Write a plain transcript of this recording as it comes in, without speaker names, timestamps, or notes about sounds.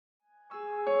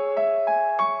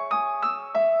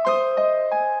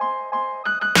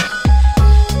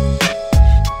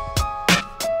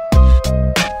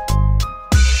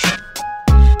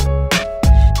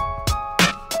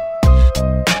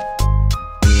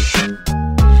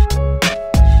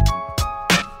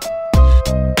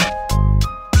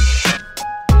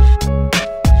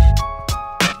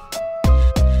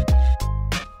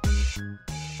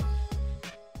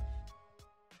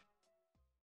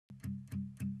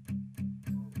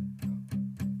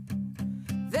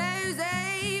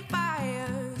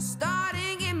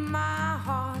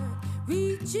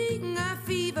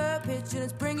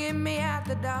bringing me out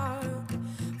the dark.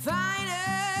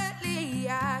 Finally,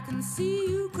 I can see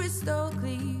you crystal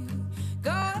clear.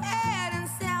 Go ahead and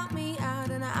sell me out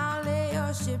and I'll lay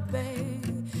your ship bare.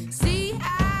 See,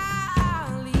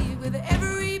 I'll leave with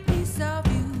every piece of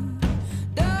you.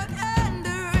 Don't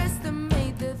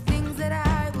underestimate the things that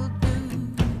I will do.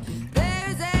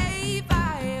 There's a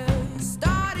fire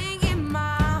starting in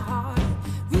my heart,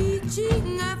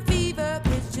 reaching a fever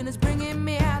pitch and it's bringing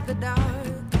me out the dark.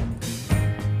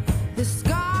 The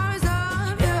scars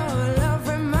of your love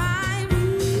remind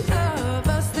me of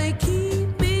us. They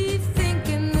keep me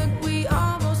thinking that we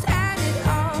almost had it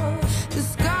all. The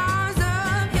scars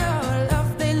of your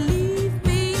love, they leave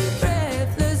me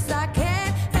breathless. I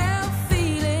can't help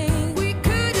feeling we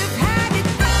could have had it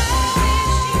all.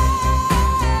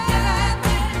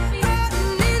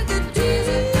 In the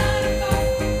deep,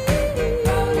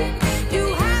 you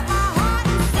have my heart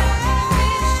inside,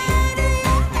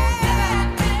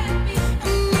 and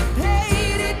you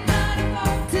played it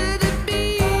to the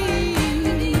beat.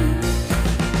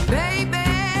 Baby,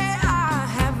 I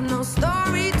have no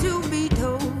story to be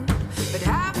told, but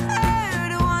I've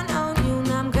heard one on you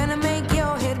and I'm gonna make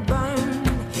your head burn.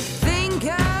 Think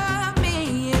of me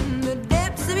in the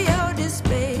depths of your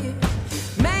despair.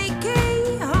 Make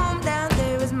a home down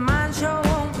there as mine sure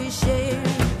won't be shared.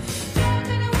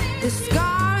 The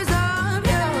scars of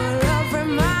your love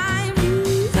remind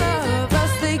me of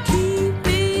us. They keep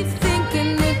me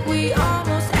thinking that we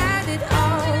almost had it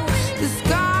all. The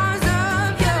scars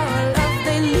of your love,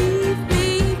 they leave me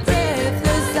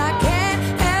breathless. I can't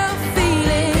help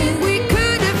feeling we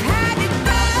could have had it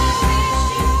all.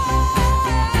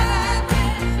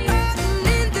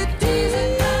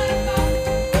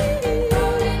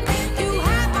 In the deep, you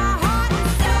have my heart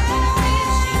inside,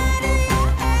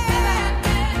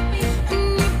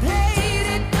 and you played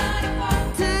it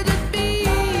to the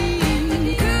beat.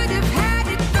 Could have had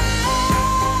it all.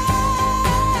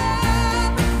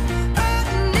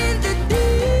 In the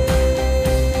deep,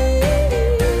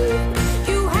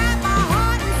 you have my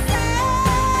heart inside,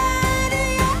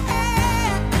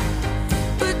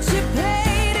 but you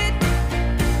played it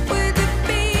with a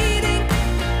beating.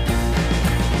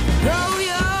 Roll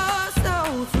your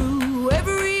soul through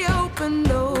every open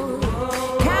door.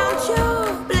 Count your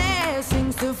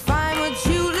blessings to find what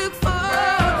you look for.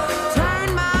 Turn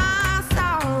my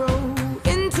sorrow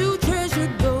into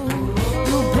treasured gold.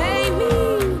 You'll pay me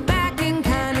back in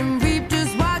kind and reap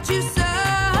just what you sow.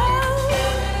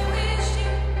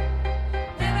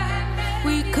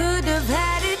 We could have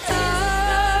had it all.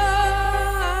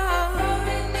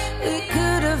 We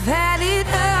could have had it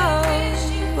all.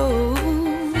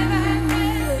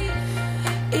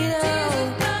 It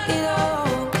all.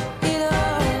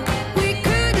 We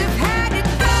could have had it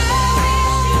all.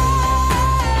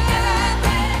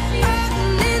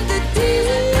 In the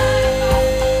deep,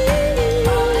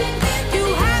 you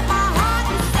have my heart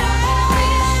inside,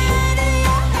 and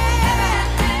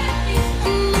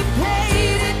you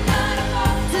played it to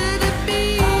the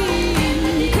beat.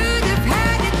 Could have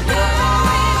had it all.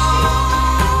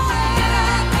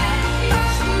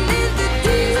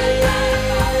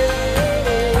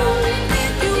 In the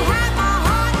deep, you have my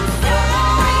heart inside,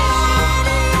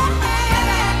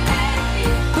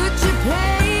 but you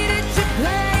played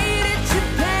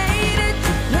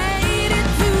it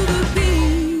to the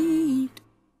beat.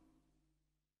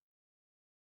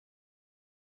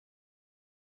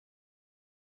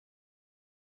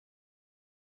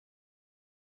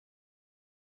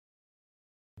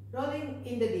 Rolling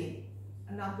in the Deep,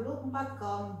 64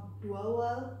 count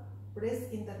dual brace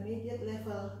intermediate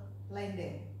level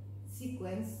landing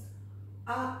sequence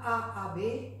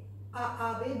AAAB,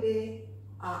 AABB,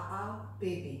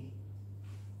 AABB.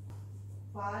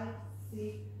 5,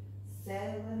 6,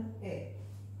 7, 8.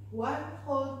 1,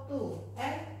 hold 2,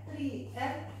 and 3,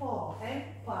 and 4, and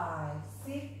 5,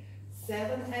 6,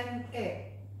 7, and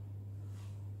 8.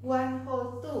 1,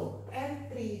 hold 2, and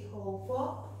 3, hold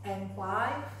 4, and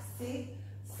 5, 6,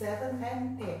 7,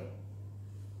 and 8.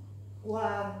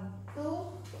 1, 2,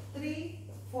 3,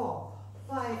 4,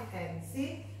 5, and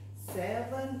 6,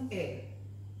 7, 8.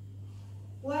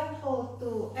 1, hold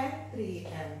 2, and 3,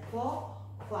 and 4,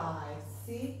 5,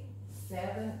 6,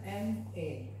 7, and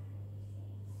 8.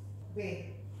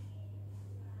 Wait.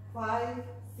 5,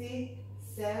 6,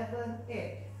 7,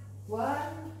 8. 1,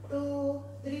 2,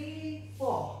 3,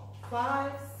 4,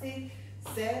 5, 6,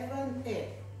 7, 8.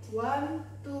 1,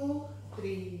 2,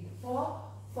 3, 4,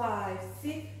 5,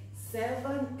 6,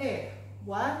 7, 8.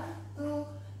 1, 2,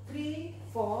 3,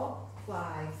 4,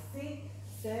 5, 6,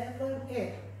 7,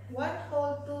 8. 1,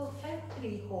 hold 2, and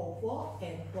 3, hold 4,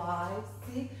 and 5,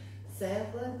 6,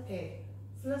 7, 8.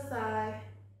 Selesai.